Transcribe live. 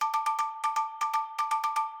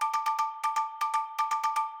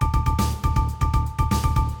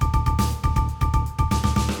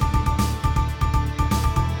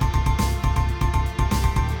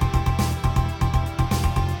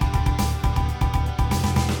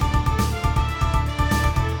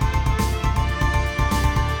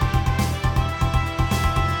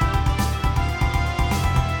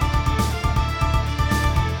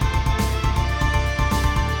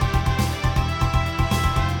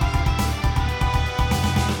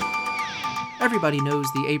Everybody knows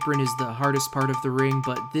the apron is the hardest part of the ring,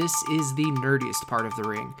 but this is the nerdiest part of the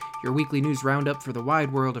ring. Your weekly news roundup for the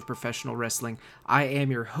wide world of professional wrestling. I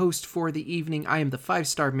am your host for the evening. I am the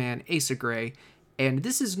 5-star man, Asa Gray, and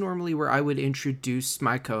this is normally where I would introduce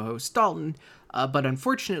my co-host, Dalton, but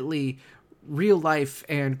unfortunately, real life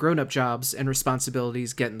and grown-up jobs and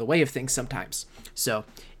responsibilities get in the way of things sometimes. So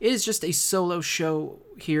it is just a solo show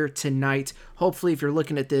here tonight. Hopefully, if you're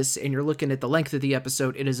looking at this and you're looking at the length of the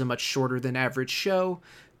episode, it is a much shorter than average show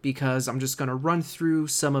because I'm just going to run through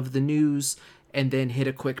some of the news and then hit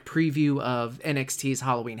a quick preview of NXT's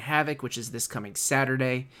Halloween Havoc, which is this coming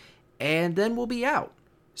Saturday, and then we'll be out.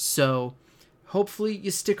 So hopefully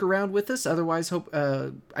you stick around with us. Otherwise,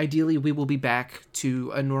 ideally we will be back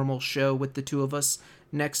to a normal show with the two of us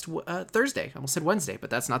next Thursday. I almost said Wednesday,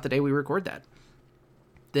 but that's not the day we record that.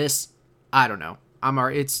 This, I don't know.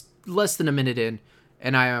 It's less than a minute in,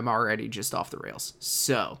 and I am already just off the rails.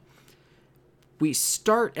 So we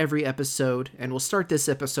start every episode, and we'll start this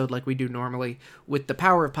episode like we do normally, with the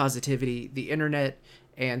power of positivity. The internet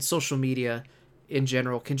and social media in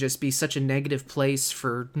general can just be such a negative place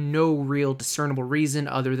for no real discernible reason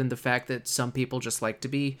other than the fact that some people just like to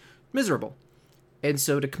be miserable. And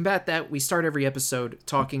so to combat that, we start every episode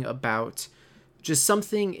talking about just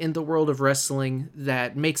something in the world of wrestling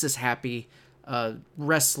that makes us happy. A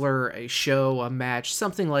wrestler, a show, a match,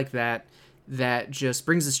 something like that just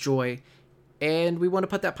brings us joy. And we want to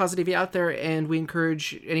put that positivity out there, and we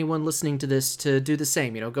encourage anyone listening to this to do the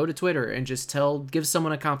same. Go to Twitter and just give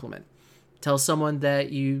someone a compliment. Tell someone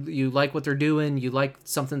that you like what they're doing, you like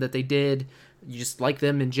something that they did, you just like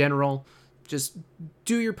them in general. Just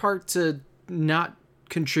do your part to not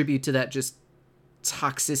contribute to that just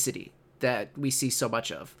toxicity that we see so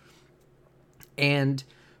much of. And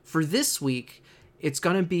for this week, it's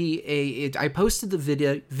going to be I posted the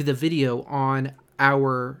video on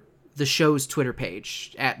the show's Twitter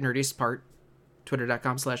page at nerdiestpart,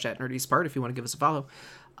 twitter.com/@nerdiestpart if you want to give us a follow.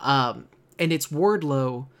 And it's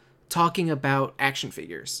Wardlow talking about action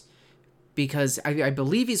figures, because I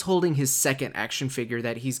believe he's holding his second action figure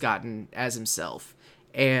that he's gotten as himself,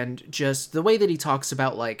 and just the way that he talks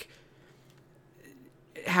about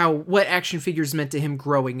what action figures meant to him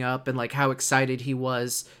growing up, and how excited he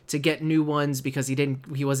was to get new ones because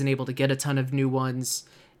he wasn't able to get a ton of new ones.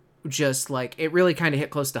 Just it really kind of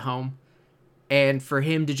hit close to home, and for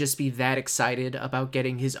him to just be that excited about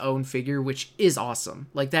getting his own figure, which is awesome.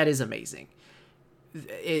 That is amazing.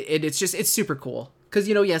 It's super cool because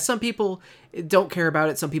some people don't care about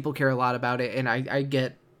it, some people care a lot about it, and I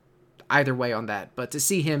get either way on that. But to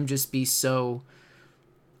see him just be so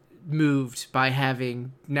moved by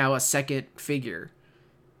having now a second figure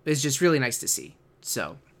is just really nice to see.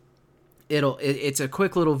 So it's a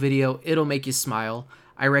quick little video. It'll make you smile.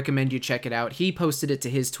 I recommend you check it out. He posted it to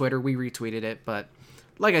his Twitter. We retweeted it, but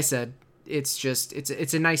like I said, it's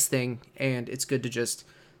a nice thing, and it's good to just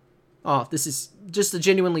this is just a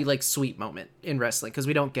genuinely sweet moment in wrestling, because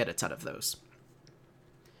we don't get a ton of those.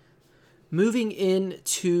 Moving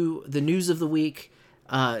into the news of the week,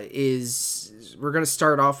 we're going to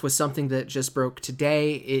start off with something that just broke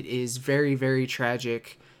today. It is very, very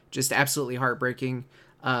tragic, just absolutely heartbreaking.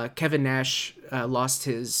 Kevin Nash lost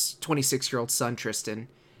his 26-year-old son, Tristan,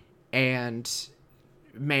 and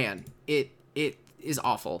man, it is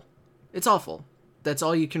awful. It's awful. That's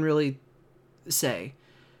all you can really say.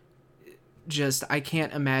 Just, I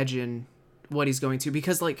can't imagine what he's going to,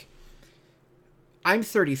 because I'm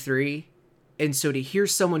 33, and so to hear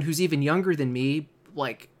someone who's even younger than me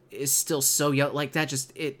is still so young, that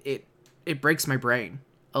just it breaks my brain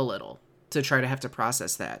a little to try to have to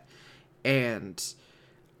process that. And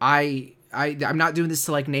I'm not doing this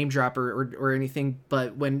to name drop or anything,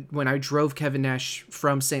 but when I drove Kevin Nash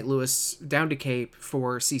from St. Louis down to Cape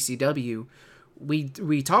for CCW,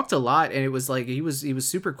 we talked a lot, and it was he was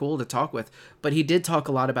super cool to talk with, but he did talk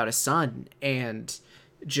a lot about his son, and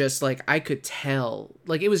just I could tell,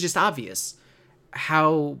 it was just obvious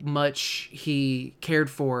how much he cared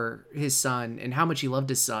for his son and how much he loved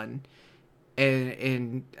his son.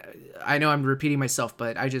 And I know I'm repeating myself,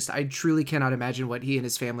 but I truly cannot imagine what he and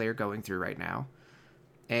his family are going through right now.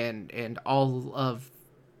 And all of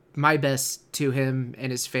my best to him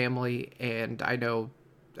and his family. And I know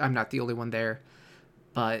I'm not the only one there,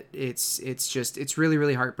 but it's really,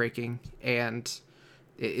 really heartbreaking. And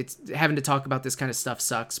it's having to talk about this kind of stuff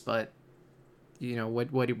sucks, but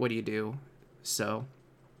what do you do? So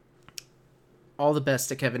all the best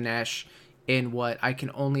to Kevin Nash in what I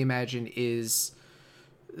can only imagine is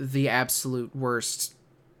the absolute worst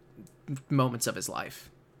moments of his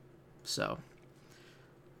life. So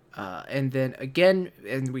And then again,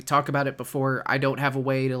 and we talk about it before, I don't have a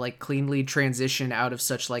way to like cleanly transition out of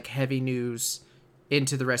such like heavy news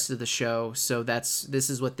into the rest of the show. So this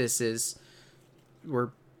is what this is. We're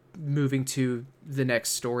moving to the next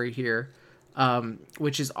story here,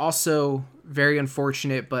 which is also very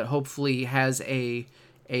unfortunate, but hopefully has a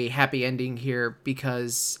happy ending here,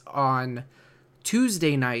 because on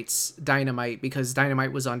Tuesday night's Dynamite, because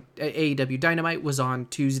Dynamite was on AEW Dynamite was on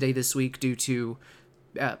Tuesday this week due to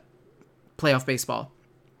playoff baseball.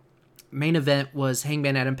 Main event was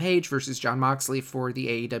Hangman Adam Page versus Jon Moxley for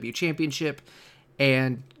the AEW Championship,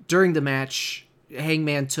 and during the match,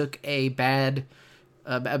 Hangman took a bad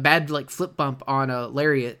like flip bump on a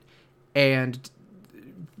lariat, and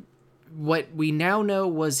what we now know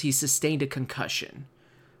was he sustained a concussion,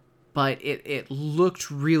 but it looked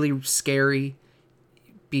really scary.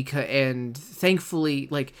 And thankfully,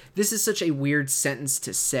 like, this is such a weird sentence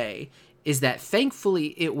to say, is that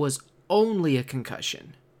thankfully it was only a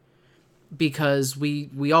concussion, because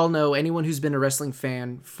we all know, anyone who's been a wrestling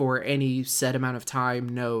fan for any set amount of time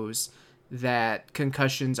knows that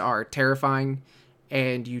concussions are terrifying,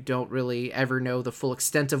 and you don't really ever know the full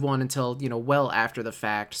extent of one until, well after the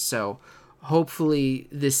fact. So hopefully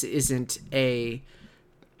this isn't a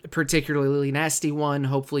particularly nasty one.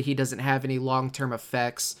 Hopefully he doesn't have any long-term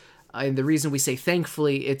effects. And the reason we say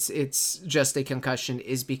thankfully it's just a concussion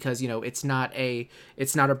is because, it's not a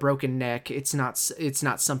broken neck. It's not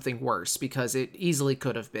something worse, because it easily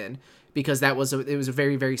could have been, because it was a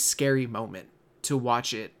very, very scary moment to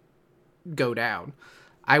watch it go down.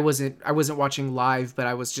 I wasn't watching live, but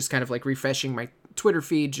I was just kind of like refreshing my Twitter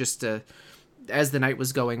feed just as the night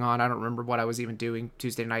was going on. I don't remember what I was even doing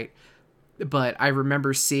Tuesday night, but I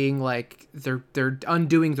remember seeing like they're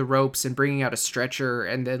undoing the ropes and bringing out a stretcher,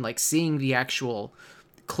 and then like seeing the actual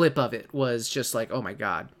clip of it was just like, oh my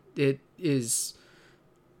God, it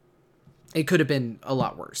could have been a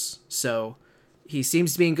lot worse. So he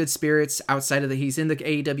seems to be in good spirits outside of he's in the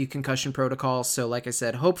AEW concussion protocol. So like I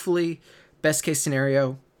said, hopefully, best case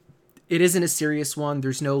scenario, it isn't a serious one.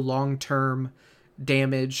 There's no long-term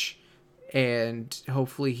damage, and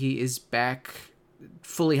hopefully he is back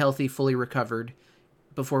fully healthy, fully recovered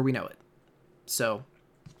before we know it. So,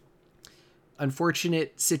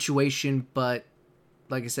 unfortunate situation, but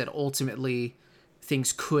like I said, ultimately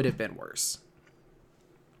things could have been worse.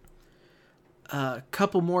 A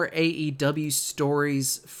couple more AEW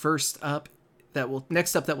stories. Next up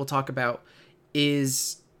that we'll talk about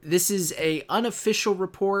is, this is a unofficial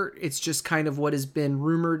report. It's just kind of what has been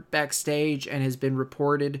rumored backstage and has been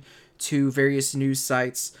reported to various news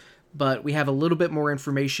sites. But we have a little bit more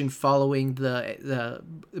information following the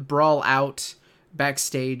brawl out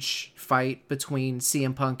backstage fight between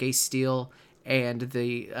CM Punk, Ace Steel, and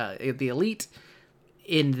the Elite,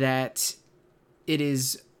 in that it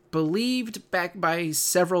is believed back by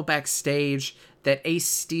several backstage that Ace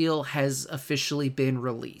Steel has officially been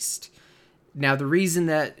released. Now, the reason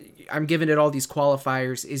that I'm giving it all these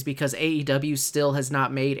qualifiers is because AEW still has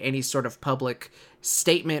not made any sort of public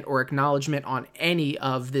statement or acknowledgement on any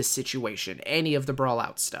of this situation, any of the brawl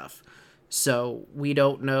out stuff. So we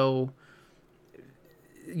don't know,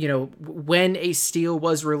 when Ace Steel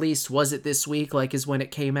was released. Was it this week, like is when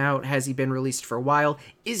it came out? Has he been released for a while?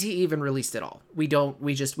 Is he even released at all? We don't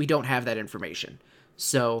have that information.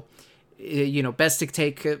 So, best to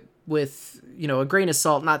take it with, a grain of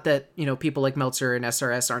salt. Not that, people like Meltzer and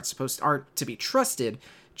SRS aren't to be trusted,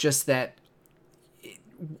 just that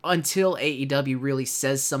until AEW really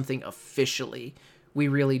says something officially, we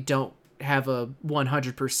really don't have a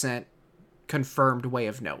 100% confirmed way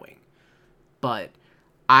of knowing. But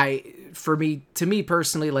to me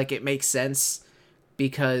personally, like, it makes sense,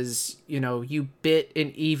 because, you bit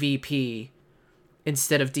an EVP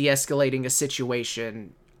instead of de-escalating a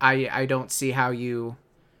situation. I don't see how you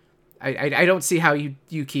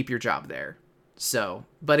keep your job there. So,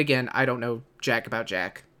 but again, I don't know jack about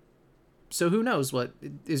Jack. So who knows what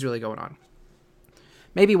is really going on.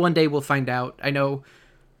 Maybe one day we'll find out. I know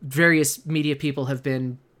various media people have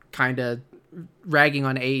been kind of ragging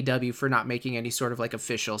on AEW for not making any sort of like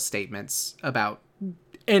official statements about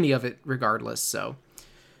any of it regardless. So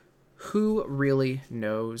who really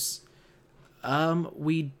knows?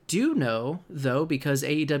 We do know, though, because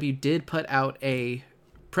AEW did put out a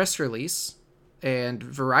press release, and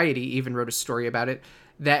Variety even wrote a story about it,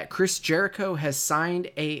 that Chris Jericho has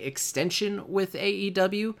signed a extension with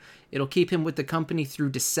AEW. It'll keep him with the company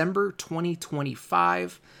through December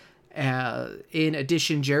 2025. In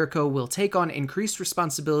addition, Jericho will take on increased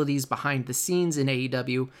responsibilities behind the scenes in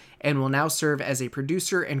AEW and will now serve as a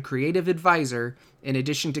producer and creative advisor, in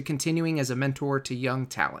addition to continuing as a mentor to young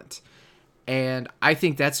talent. And I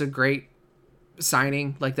think that's a great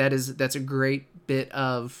signing. Like that's a great bit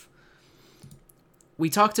of, we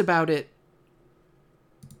talked about it.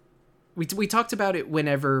 We talked about it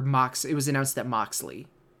whenever it was announced that Moxley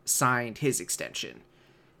signed his extension,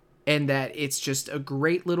 and that it's just a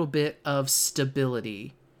great little bit of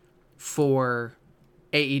stability for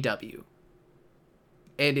AEW.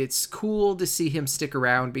 And it's cool to see him stick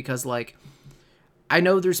around because, like, I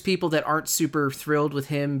know there's people that aren't super thrilled with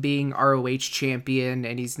him being ROH champion,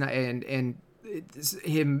 and he's not, and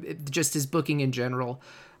him, just his booking in general.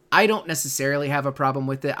 I don't necessarily have a problem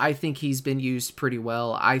with it. I think he's been used pretty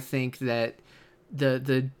well. I think that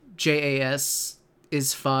the JAS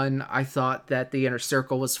is fun. I thought that the Inner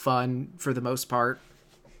Circle was fun for the most part.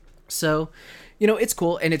 So, it's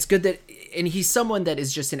cool, and it's good that, and he's someone that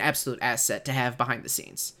is just an absolute asset to have behind the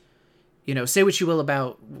scenes. Say what you will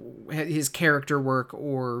about his character work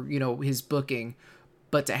or, his booking,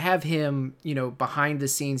 but to have him, behind the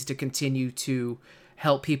scenes to continue to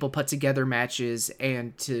help people put together matches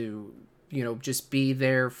and to, just be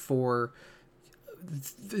there for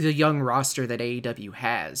the young roster that AEW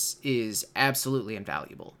has is absolutely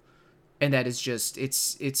invaluable. And that is just,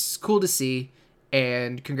 it's cool to see.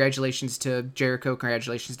 And congratulations to Jericho.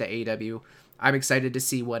 Congratulations to AEW. I'm excited to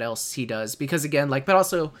see what else he does because, again, but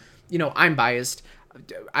also, I'm biased.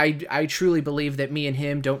 I truly believe that me and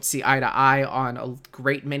him don't see eye to eye on a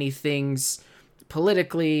great many things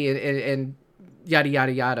politically and yada,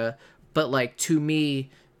 yada, yada. But, to me,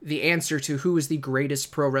 the answer to who is the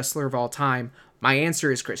greatest pro wrestler of all time, my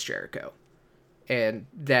answer is Chris Jericho. And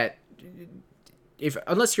that,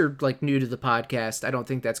 unless you're, new to the podcast, I don't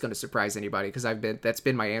think that's going to surprise anybody because that's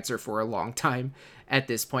been my answer for a long time at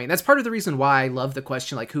this point. And that's part of the reason why I love the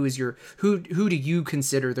question, who do you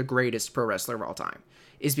consider the greatest pro wrestler of all time?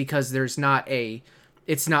 Is because there's not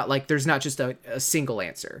just a single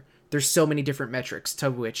answer. There's so many different metrics to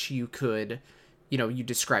which you could, you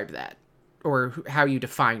describe that, or how you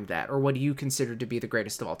define that, or what do you consider to be the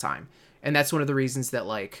greatest of all time? And that's one of the reasons that,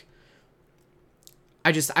 I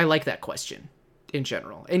like that question in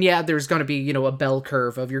general. And yeah, there's going to be, a bell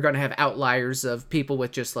curve of, you're going to have outliers of people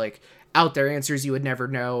with just out there answers you would never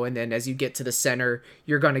know. And then as you get to the center,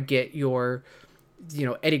 you're going to get your,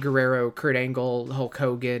 Eddie Guerrero, Kurt Angle, Hulk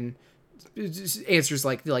Hogan, answers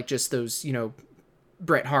like just those,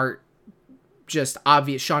 Bret Hart, just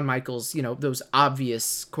obvious, Shawn Michaels, those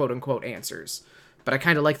obvious quote unquote answers. But I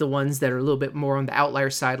kind of like the ones that are a little bit more on the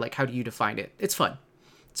outlier side. How do you define it? It's fun.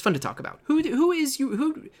 It's fun to talk about. Who do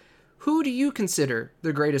you consider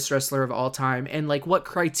the greatest wrestler of all time? And what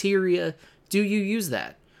criteria do you use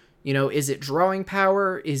that? Is it drawing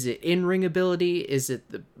power? Is it in-ring ability? Is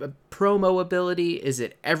it the promo ability? Is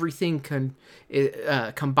it everything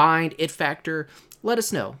combined, it factor? Let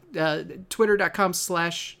us know. Twitter.com/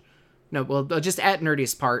 just at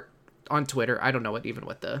Nerdiest Part on Twitter. I don't know what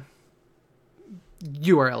the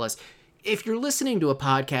URL is. If you're listening to a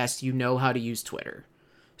podcast, you know how to use Twitter.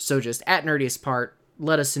 So just at Nerdiest Part,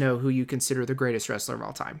 let us know who you consider the greatest wrestler of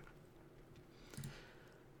all time.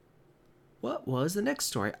 What was the next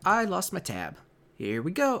story? I lost my tab. Here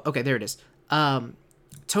we go. Okay, there it is.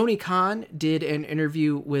 Tony Khan did an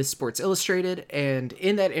interview with Sports Illustrated, and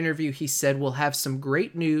in that interview, he said we'll have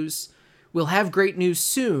great news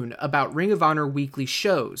soon about Ring of Honor weekly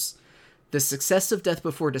shows. The success of Death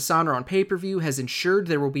Before Dishonor on pay-per-view has ensured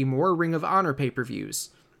there will be more Ring of Honor pay-per-views.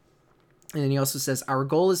 And then he also says, our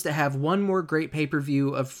goal is to have one more great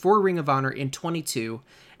pay-per-view for Ring of Honor in 22,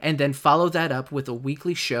 and then follow that up with a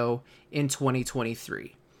weekly show in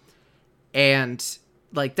 2023. And,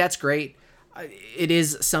 that's great. It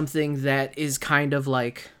is something that is kind of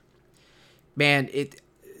man,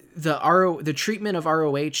 the treatment of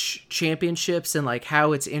ROH championships and,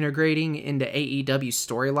 how it's integrating into AEW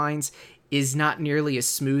storylines is not nearly as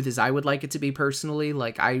smooth as I would like it to be personally.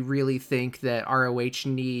 I really think that ROH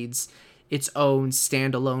needs its own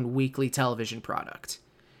standalone weekly television product.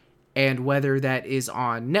 And whether that is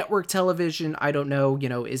on network television, I don't know,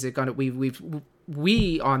 is it gonna,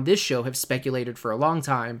 we on this show have speculated for a long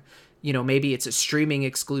time, maybe it's a streaming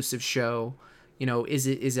exclusive show, is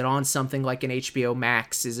it on something like an HBO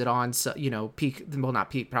Max? Is it on, probably not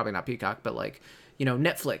Peacock, but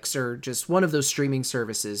Netflix or just one of those streaming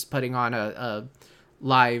services putting on a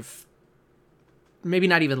live, maybe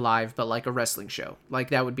not even live, but a wrestling show.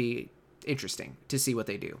 That would be interesting to see what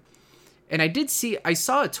they do. And I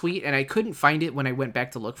saw a tweet and I couldn't find it when I went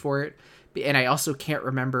back to look for it. And I also can't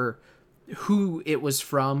remember who it was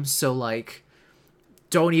from. So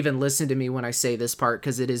don't even listen to me when I say this part,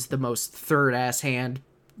 because it is the most third ass hand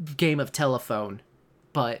game of telephone.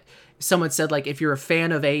 But someone said if you're a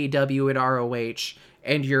fan of AEW and ROH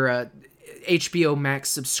and you're HBO Max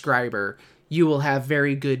subscriber, you will have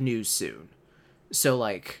very good news soon. So,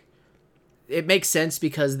 like, it makes sense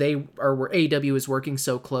because AEW is working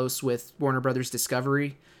so close with Warner Brothers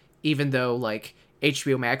Discovery, even though, like,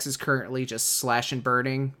 HBO Max is currently just slash and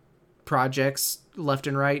burning projects left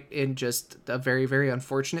and right in just a very, very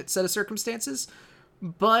unfortunate set of circumstances.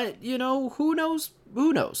 But, you know, who knows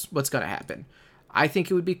what's going to happen. I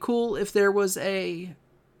think it would be cool if there was a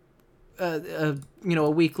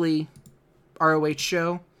weekly ROH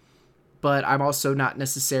show, but I'm also not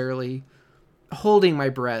necessarily holding my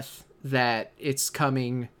breath that it's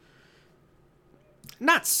coming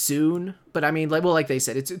not soon, but I mean, like they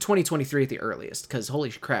said, it's 2023 at the earliest, because holy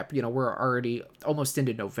crap, we're already almost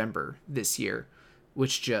into November this year,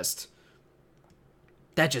 which that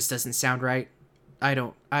just doesn't sound right. I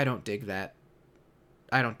don't dig that.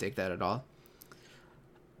 I don't dig that at all.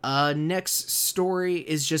 Next story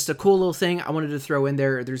is just a cool little thing I wanted to throw in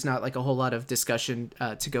there. There's not like a whole lot of discussion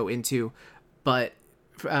to go into, but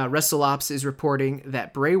WrestleOps is reporting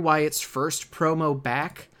that Bray Wyatt's first promo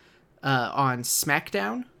back on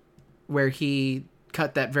SmackDown, where he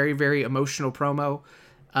cut that very, very emotional promo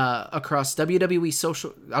across WWE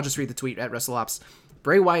social... I'll just read the tweet at WrestleOps.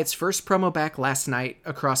 Bray Wyatt's first promo back last night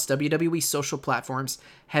across WWE social platforms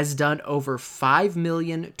has done over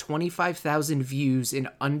 5,025,000 views in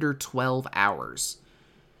under 12 hours.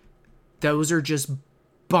 Those are just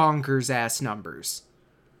bonkers ass numbers.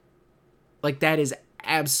 Like, that is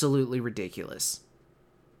absolutely ridiculous.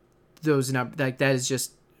 Those that is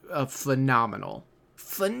just a phenomenal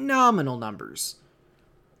numbers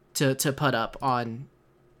to put up on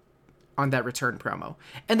that return promo.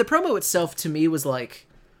 And the promo itself, to me, was like,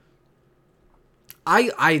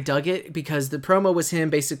 I dug it because the promo was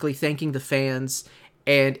him basically thanking the fans,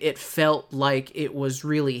 and it felt like it was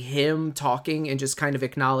really him talking and just kind of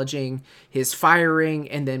acknowledging his firing,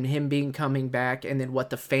 and then him coming back, and then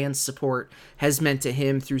what the fans' support has meant to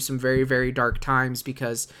him through some very, very dark times,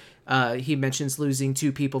 because he mentions losing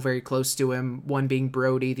two people very close to him, one being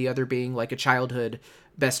Brody, the other being like a childhood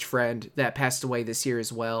best friend that passed away this year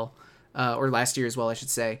as well. Or last year as well, I should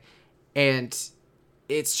say. And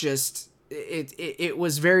it's just, it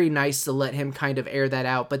was very nice to let him kind of air that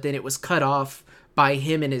out, but then it was cut off by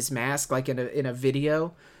him in his mask, like in a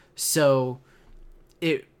video. So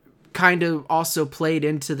it kind of also played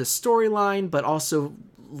into the storyline, but also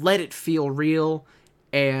let it feel real.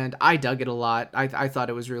 And I dug it a lot. I thought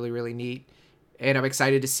it was really, really neat. And I'm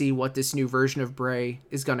excited to see what this new version of Bray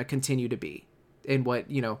is going to continue to be. And what,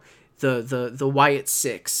 the Wyatt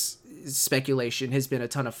 6 speculation has been a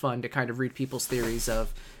ton of fun to kind of read people's theories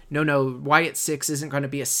of, no, Wyatt 6 isn't going to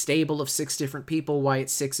be a stable of 6 different people. Wyatt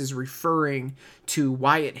 6 is referring to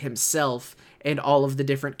Wyatt himself and all of the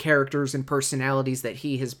different characters and personalities that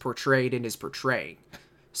he has portrayed and is portraying.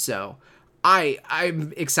 So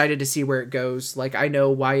I'm excited to see where it goes. Like, I know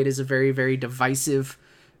Wyatt is a very, very divisive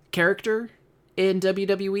character in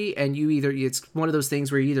WWE, and it's one of those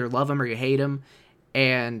things where you either love him or you hate him.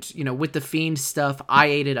 And, with the Fiend stuff, I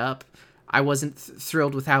ate it up. I wasn't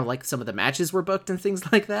thrilled with how, like, some of the matches were booked and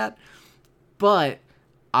things like that. But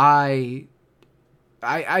I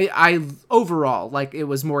overall, like, it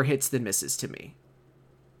was more hits than misses to me.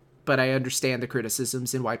 But I understand the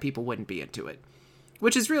criticisms and why people wouldn't be into it.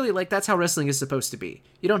 Which is really, like, that's how wrestling is supposed to be.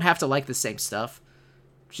 You don't have to like the same stuff.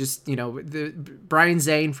 Just, Brian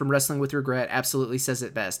Zane from Wrestling with Regret absolutely says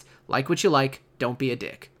it best. Like what you like, don't be a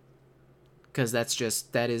dick. Because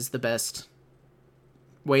that is the best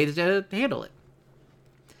way to handle it.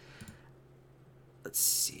 Let's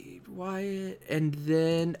see, Wyatt. And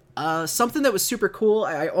then something that was super cool.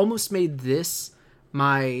 I almost made this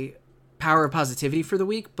my power of positivity for the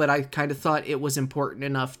week, but I kind of thought it was important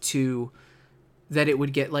enough that it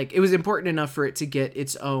would get, like, it was important enough for it to get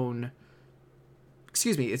its own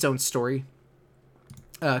story.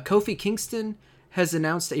 Kofi Kingston has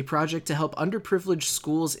announced a project to help underprivileged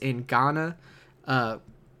schools in Ghana.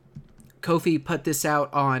 Kofi put this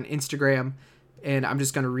out on Instagram, and I'm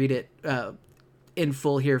just going to read it in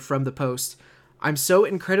full here from the post. I'm so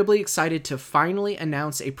incredibly excited to finally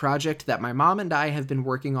announce a project that my mom and I have been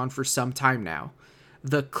working on for some time now.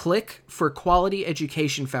 The Click for Quality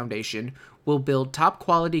Education Foundation will build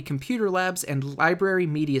top-quality computer labs and library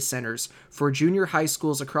media centers for junior high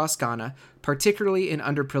schools across Ghana, particularly in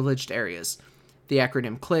underprivileged areas. The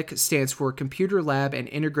acronym CLICK stands for Computer Lab and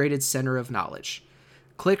Integrated Center of Knowledge.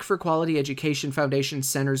 Click for Quality Education Foundation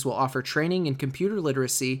centers will offer training in computer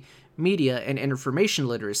literacy, media and information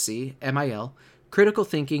literacy, MIL, critical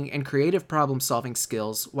thinking, and creative problem-solving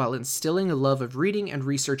skills while instilling a love of reading and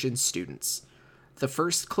research in students. The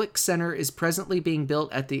first Click Center is presently being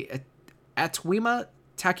built at the Atwima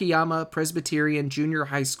Takayama Presbyterian Junior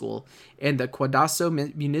High School in the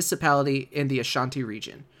Quadaso municipality in the Ashanti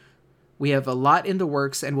region. We have a lot in the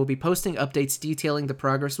works and we'll be posting updates detailing the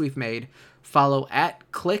progress we've made. Follow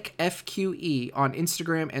at ClickFQE on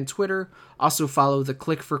Instagram and Twitter. Also follow the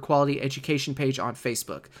Click for Quality Education page on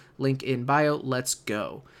Facebook. Link in bio. Let's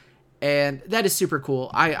go. And that is super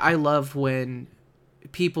cool. I love when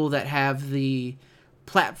people that have the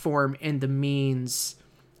platform and the means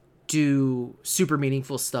do super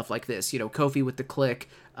meaningful stuff like this. You know, Kofi with the Click,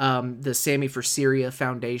 the Sammy for Syria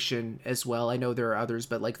Foundation as well. I know there are others,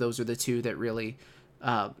 but like those are the two that really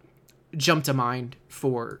come to mind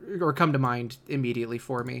immediately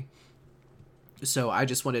for me. So I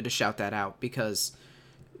just wanted to shout that out because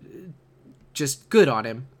just good on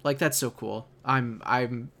him. Like, that's so cool.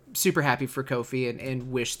 I'm super happy for Kofi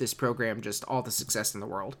and wish this program just all the success in the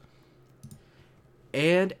world.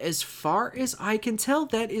 And as far as I can tell,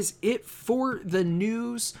 that is it for the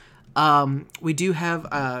news. We do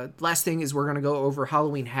have, last thing is we're going to go over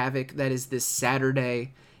Halloween Havoc. That is this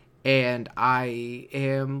Saturday. And I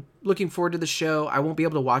am looking forward to the show. I won't be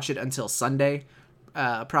able to watch it until Sunday,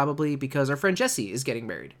 probably because our friend Jesse is getting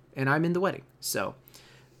married and I'm in the wedding. So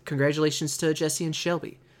congratulations to Jesse and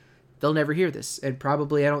Shelby. They'll never hear this. And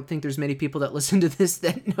probably I don't think there's many people that listen to this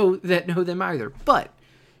that know them either. But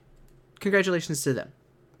congratulations to them.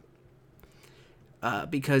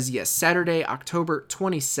 Because, yes, Saturday, October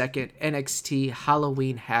 22nd, NXT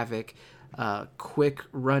Halloween Havoc. Quick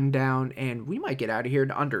rundown, and we might get out of here in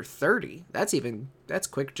under 30. That's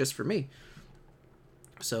quick just for me.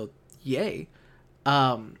 So, yay.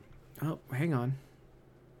 Oh, hang on.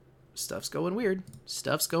 Stuff's going weird.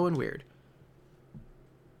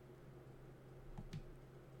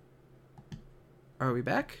 Are we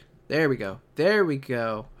back? There we go.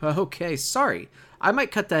 Okay, sorry. I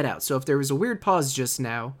might cut that out. So if there was a weird pause just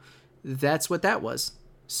now, that's what that was.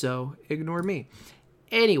 So ignore me.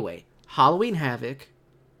 Anyway, Halloween Havoc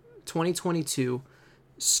 2022,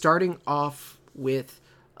 starting off with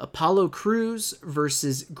Apollo Crews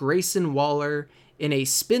versus Grayson Waller in a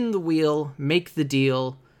spin the wheel, make the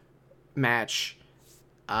deal match.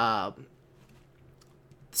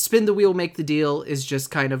 Spin the wheel, make the deal is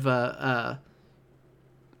just kind of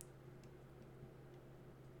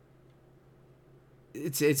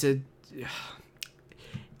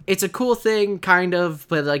it's a cool thing, kind of,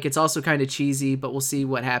 but like it's also kind of cheesy, but we'll see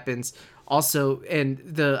what happens. Also,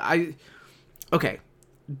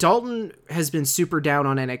 Dalton has been super down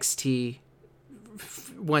on NXT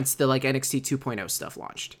once the like NXT 2.0 stuff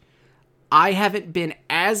launched. I haven't been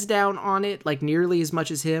as down on it, like nearly as much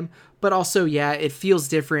as him, but also, yeah, it feels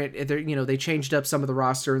different. They changed up some of the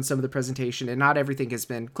roster and some of the presentation, and not everything has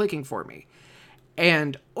been clicking for me.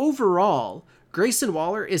 And overall, Grayson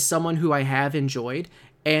Waller is someone who I have enjoyed,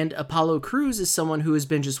 and Apollo Crews is someone who has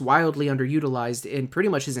been just wildly underutilized in pretty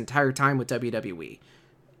much his entire time with WWE.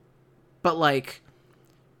 But, like,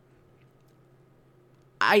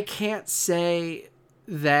 I can't say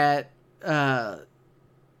that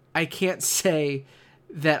I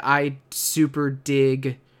super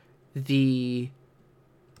dig the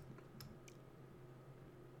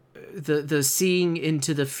seeing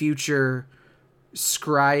into the future,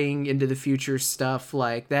 scrying into the future stuff.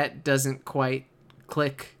 Like, that doesn't quite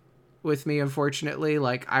click with me, unfortunately.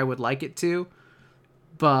 Like, I would like it to,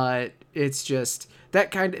 but it's just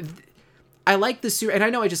that kind of... I like the suit, and I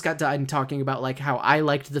know I just got done talking about like how I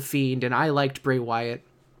liked The Fiend and I liked Bray Wyatt,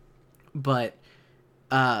 but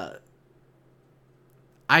I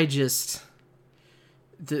just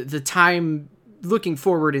the time, looking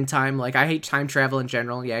forward in time, like I hate time travel in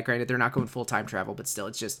general. Yeah, granted they're not going full time travel, but still,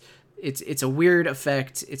 it's just it's a weird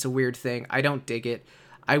effect. It's a weird thing. I don't dig it.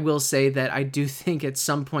 I will say that I do think at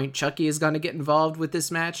some point Chucky is going to get involved with this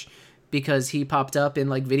match, because he popped up in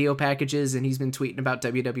like video packages and he's been tweeting about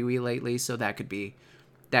WWE lately, so that could be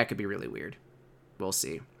really weird. We'll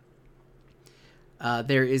see.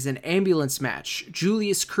 There is an ambulance match.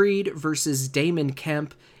 Julius Creed versus Damon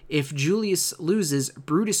Kemp. If Julius loses,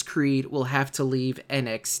 Brutus Creed will have to leave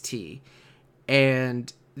NXT.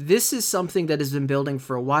 And this is something that has been building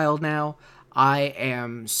for a while now. I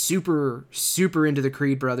am super, super into the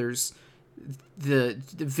Creed brothers. The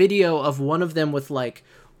video of one of them with like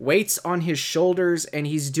weights on his shoulders and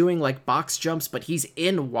he's doing like box jumps, but he's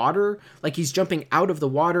in water, like he's jumping out of the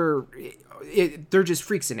water. They're just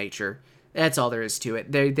freaks of nature. That's all there is to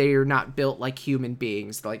it. They are not built like human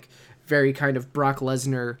beings, like very kind of Brock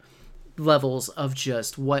Lesnar levels of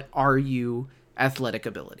just what are you athletic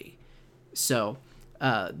ability. So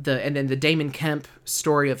and then the Damon Kemp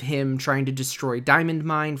story of him trying to destroy Diamond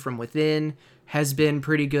Mine from within has been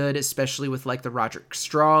pretty good, especially with like the Roderick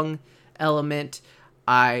Strong element.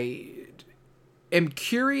 I am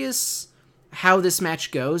curious how this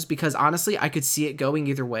match goes, because honestly, I could see it going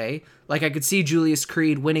either way. Like, I could see Julius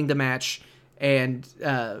Creed winning the match and,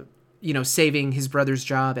 saving his brother's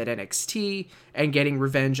job at NXT and getting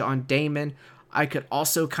revenge on Damon. I could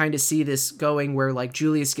also kind of see this going where, like,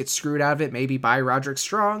 Julius gets screwed out of it, maybe by Roderick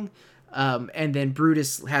Strong, and then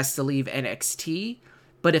Brutus has to leave NXT.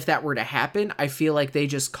 But if that were to happen, I feel like they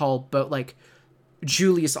just call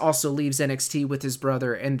Julius also leaves NXT with his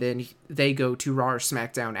brother, and then they go to Raw or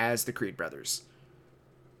SmackDown as the Creed brothers,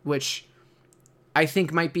 which I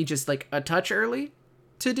think might be just like a touch early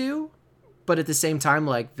to do, but at the same time,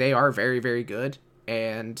 like, they are very, very good,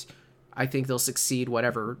 and I think they'll succeed.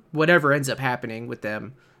 Whatever ends up happening with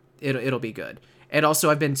them, it'll be good. And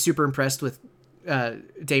also, I've been super impressed with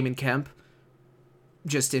Damon Kemp,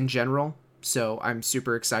 just in general. So I'm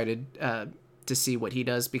super excited to see what he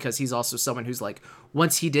does, because he's also someone who's, like,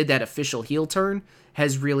 once he did that official heel turn,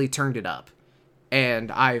 has really turned it up,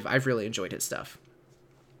 and I've really enjoyed his stuff.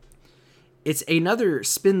 It's another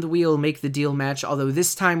spin the wheel, make the deal match, although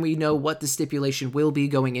this time we know what the stipulation will be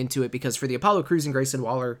going into it, because for the Apollo Crews and Grayson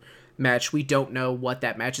Waller match, we don't know what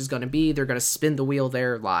that match is going to be. They're going to spin the wheel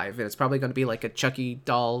there live, and it's probably going to be like a Chucky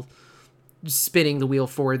doll spinning the wheel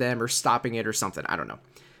for them or stopping it or something. I don't know.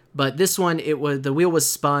 But this one, the wheel was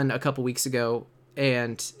spun a couple weeks ago,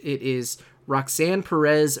 and it is Roxanne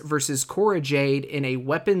Perez versus Cora Jade in a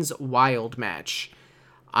Weapons Wild match.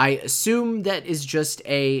 I assume that is just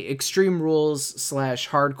a Extreme Rules /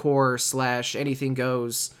 hardcore / anything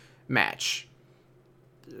goes match.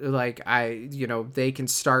 Like, they can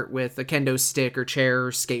start with a kendo stick or chair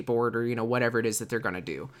or skateboard or, whatever it is that they're going to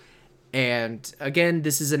do. And again,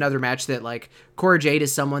 this is another match that, like, Cora Jade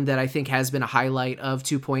is someone that I think has been a highlight of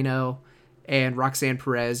 2.0, and Roxanne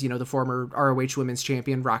Perez, the former ROH Women's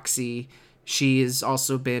Champion, Roxy, she has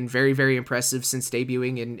also been very, very impressive since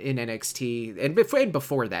debuting in NXT, and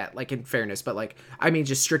before that, like, in fairness, but, like, I mean,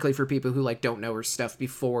 just strictly for people who, like, don't know her stuff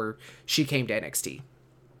before she came to NXT.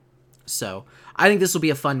 So I think this will be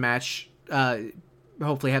a fun match.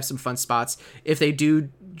 Hopefully have some fun spots. If they do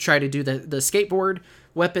try to do the skateboard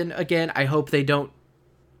weapon again, I hope they don't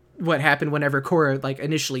what happened whenever Cora, like,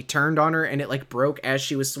 initially turned on her and it, like, broke as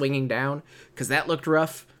she was swinging down, because that looked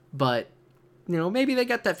rough. But maybe they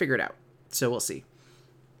got that figured out, so we'll see.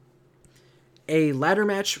 A ladder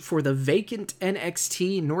match for the vacant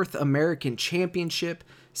NXT North American Championship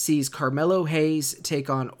sees Carmelo Hayes take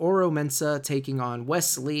on Oro Mensah, taking on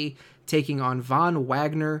Wes Lee, taking on Von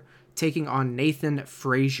Wagner, taking on Nathan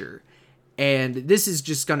Frazier. And this is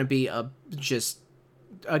just going to be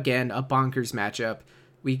again, a bonkers matchup.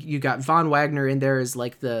 You got Von Wagner in there as,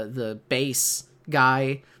 like, the base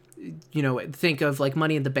guy. Think of, like,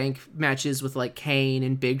 Money in the Bank matches with, like, Kane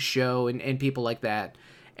and Big Show and people like that.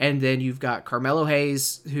 And then you've got Carmelo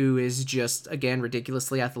Hayes, who is just, again,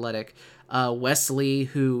 ridiculously athletic. Wes Lee,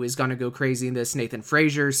 who is going to go crazy in this. Nathan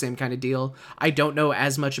Frazier, same kind of deal. I don't know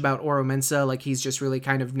as much about Oro Mensah. Like, he's just really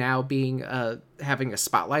kind of now having a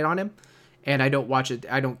spotlight on him. And I don't watch it.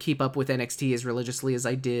 I don't keep up with NXT as religiously as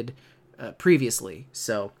I did previously.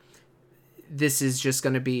 So this is just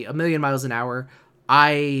going to be a million miles an hour.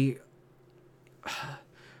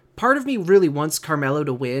 Part of me really wants Carmelo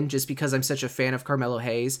to win just because I'm such a fan of Carmelo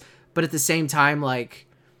Hayes. But at the same time, like,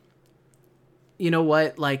 you know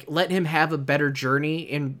what? Like, let him have a better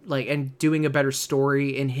journey and doing a better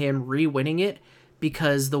story in him re-winning it.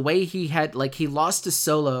 Because the way he lost to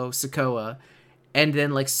Solo Sikoa, and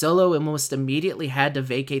then, like, Solo almost immediately had to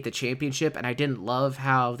vacate the championship, and I didn't love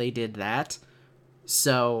how they did that.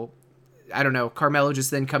 So, I don't know, Carmelo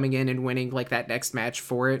just then coming in and winning, like, that next match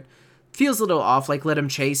for it feels a little off. Like, let him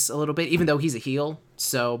chase a little bit, even though he's a heel,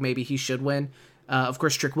 so maybe he should win. Of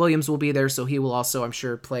course, Trick Williams will be there, so he will also, I'm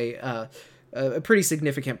sure, play a pretty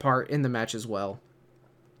significant part in the match as well.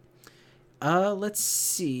 Let's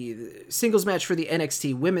see. Singles match for the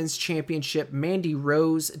NXT Women's Championship. Mandy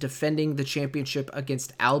Rose defending the championship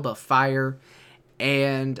against Alba Fire.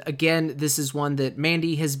 And again, this is one that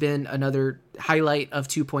Mandy has been another highlight of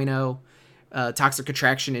 2.0. Toxic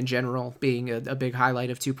Attraction in general being a big highlight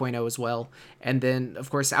of 2.0 as well. And then, of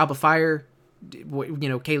course, Alba Fire.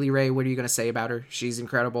 Kaylee Ray, what are you going to say about her? She's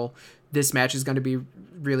incredible. This match is going to be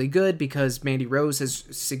really good because Mandy Rose has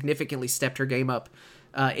significantly stepped her game up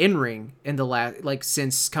in ring in the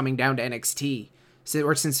since coming down to NXT,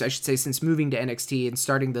 since moving to NXT and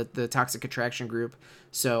starting the Toxic Attraction group.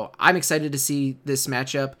 So I'm excited to see this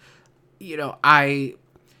matchup.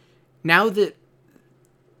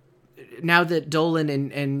 Now that Dolan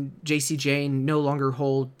and JC Jane no longer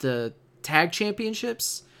hold the tag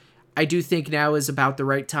championships, I do think now is about the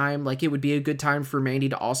right time. Like, it would be a good time for Mandy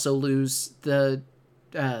to also lose the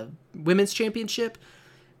women's championship.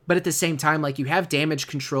 But at the same time, like, you have Damage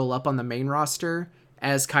Control up on the main roster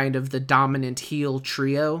as kind of the dominant heel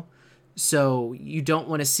trio. So you don't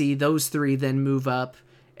want to see those three then move up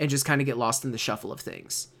and just kind of get lost in the shuffle of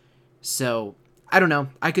things. So, I don't know.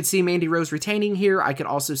 I could see Mandy Rose retaining here. I could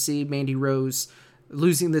also see Mandy Rose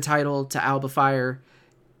losing the title to Alba Fire.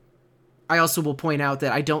 I also will point out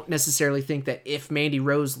that I don't necessarily think that if Mandy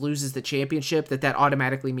Rose loses the championship, that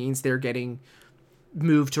automatically means they're getting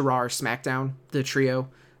moved to Raw or SmackDown, the trio.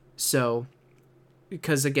 So,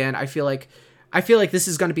 because again, I feel like this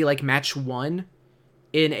is going to be like match 1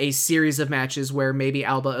 in a series of matches where maybe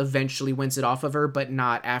Alba eventually wins it off of her, but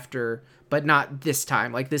not this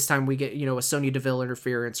time. Like, this time we get, a Sonya Deville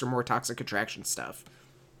interference or more Toxic Attraction stuff.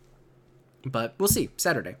 But we'll see.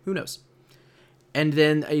 Saturday. Who knows? And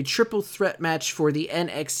then a triple threat match for the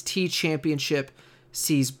NXT Championship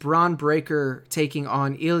sees Braun Breaker taking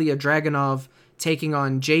on Ilya Dragunov, taking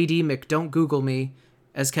on JD McDon't Google Me,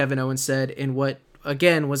 as Kevin Owens said, in what,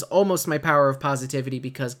 again, was almost my power of positivity,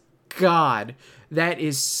 because, God, that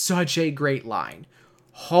is such a great line.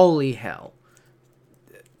 Holy hell.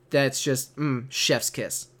 That's just, chef's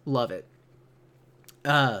kiss. Love it.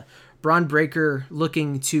 Braun Breaker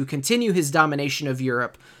looking to continue his domination of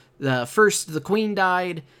Europe. First, the Queen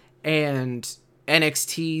died, and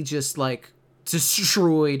NXT just, like,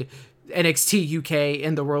 destroyed NXT UK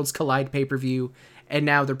in the Worlds Collide pay-per-view, and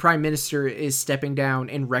now the Prime Minister is stepping down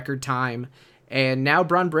in record time, and now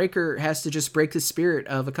Braun Breaker has to just break the spirit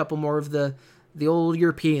of a couple more of the old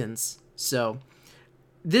Europeans. So,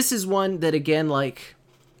 this is one that, again, like,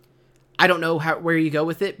 I don't know where you go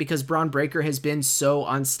with it, because Braun Breaker has been so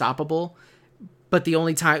unstoppable. But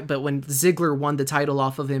when Ziggler won the title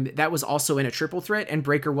off of him, that was also in a triple threat, and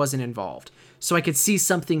Breaker wasn't involved. So I could see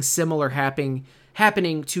something similar happening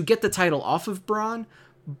to get the title off of Braun,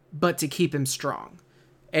 but to keep him strong.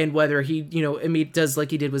 And whether he, does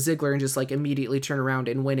like he did with Ziggler and just like immediately turn around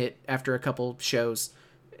and win it after a couple shows,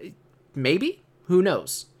 maybe? Who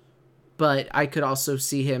knows? But I could also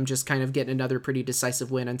see him just kind of getting another pretty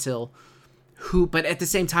decisive win but at the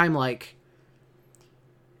same time, like,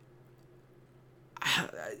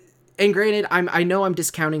 and granted, I know I'm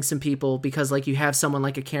discounting some people because, like, you have someone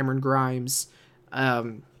like a Cameron Grimes.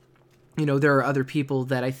 There are other people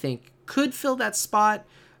that I think could fill that spot.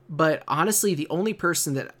 But honestly, the only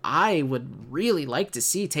person that I would really like to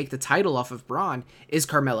see take the title off of Braun is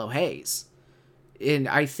Carmelo Hayes. And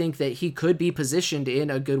I think that he could be positioned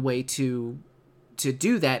in a good way to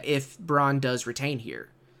do that if Braun does retain here.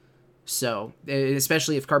 So,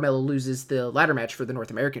 especially if Carmelo loses the ladder match for the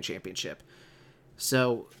North American Championship.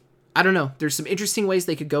 So, I don't know. There's some interesting ways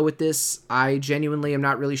they could go with this. I genuinely am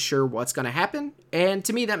not really sure what's going to happen. And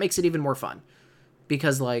to me, that makes it even more fun.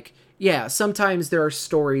 Because, like, yeah, sometimes there are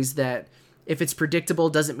stories that if it's predictable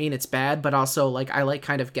doesn't mean it's bad. But also, like, I like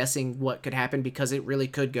kind of guessing what could happen because it really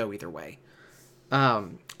could go either way.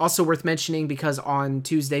 Also worth mentioning, because on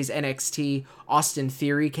Tuesday's NXT, Austin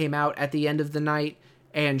Theory came out at the end of the night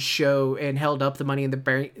and held up the Money in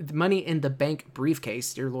the Bank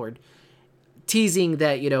briefcase, dear Lord, teasing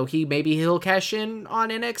that, he'll cash in on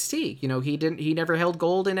NXT. He never held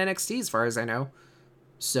gold in NXT as far as I know.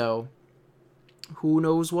 So who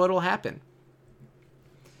knows what'll happen.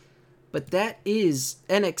 But that is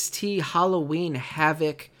NXT Halloween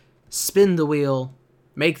Havoc. Spin the wheel,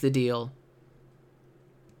 make the deal.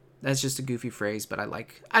 That's just a goofy phrase, but I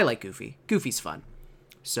like goofy. Goofy's fun.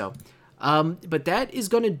 So, but that is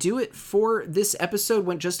going to do it for this episode.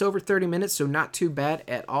 Went just over 30 minutes, so not too bad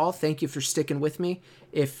at all. Thank you for sticking with me.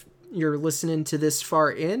 If you're listening to this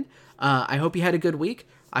far in, I hope you had a good week.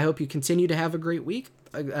 I hope you continue to have a great week.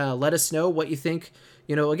 Let us know what you think.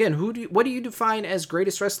 Again, what do you define as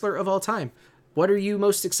greatest wrestler of all time? What are you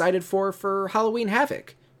most excited for Halloween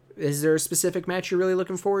Havoc? Is there a specific match you're really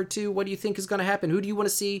looking forward to? What do you think is going to happen? Who do you want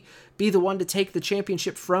to see be the one to take the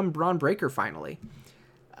championship from Braun Breaker finally?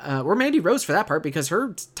 Or Mandy Rose for that part, because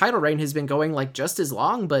her title reign has been going like just as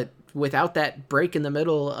long, but without that break in the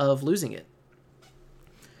middle of losing it.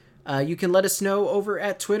 You can let us know over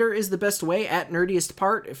at Twitter is the best way, at Nerdiest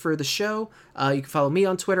Part for the show. You can follow me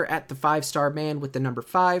on Twitter at the 5-star man with the number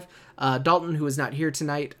 5. Dalton, who is not here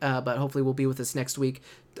tonight, but hopefully will be with us next week.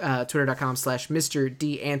 Twitter.com/Mr.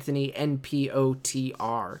 D. Anthony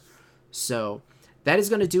NPOTR. So that is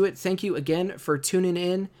going to do it. Thank you again for tuning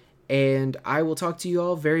in, and I will talk to you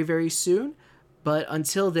all very, very soon. But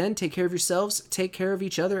until then, take care of yourselves, take care of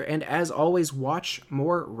each other, and as always, watch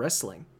more wrestling.